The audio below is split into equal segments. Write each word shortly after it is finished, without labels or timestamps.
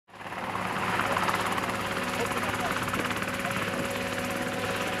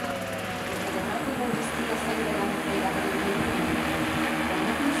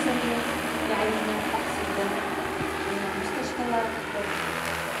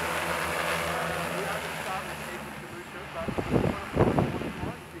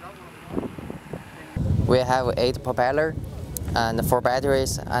We have 8 propeller and 4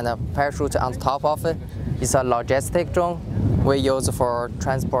 batteries and a parachute on top of it. It's a logistic drone we use for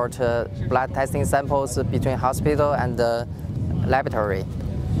transport blood testing samples between hospital and the laboratory.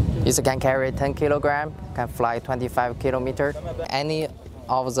 It can carry 10 kilograms, can fly 25 kilometers. Any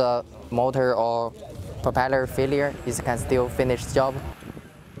of the motor or propeller failure, it can still finish the job.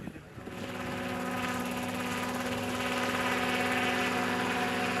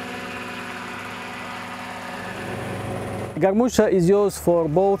 Garmusha is used for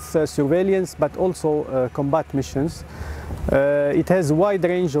both surveillance but also combat missions. It has a wide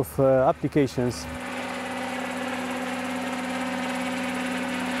range of applications.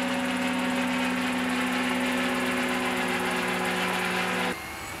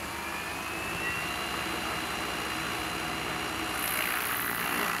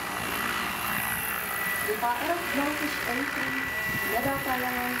 الطائرة تناقش أيضاً مدى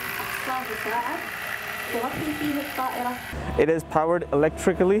طيران أقصى ساعة تغطي فيه الطائرة. It is powered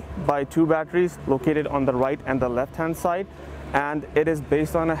electrically by 2 batteries located on the right and the left-hand side, and it is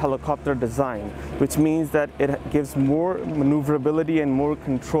based on a helicopter design, which means that it gives more maneuverability and more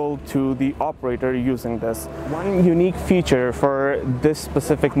control to the operator using this. One unique feature for this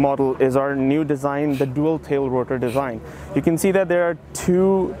specific model is our new design, the dual tail rotor design. You can see that there are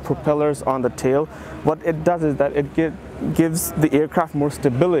 2 propellers on the tail. What it does is that it gives the aircraft more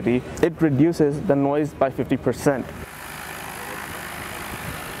stability. It reduces the noise by 50%.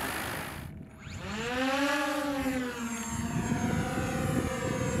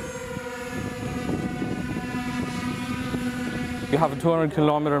 You have a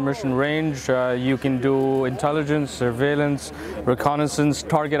 200-kilometer mission range. You can do intelligence, surveillance, reconnaissance,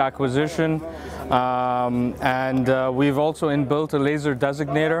 target acquisition, and we've also inbuilt a laser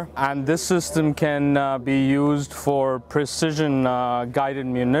designator. And this system can be used for precision guided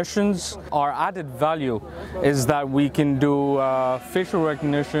munitions. Our added value is that we can do facial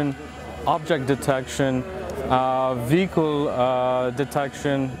recognition, object detection, vehicle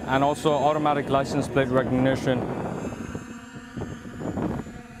detection, and also automatic license plate recognition.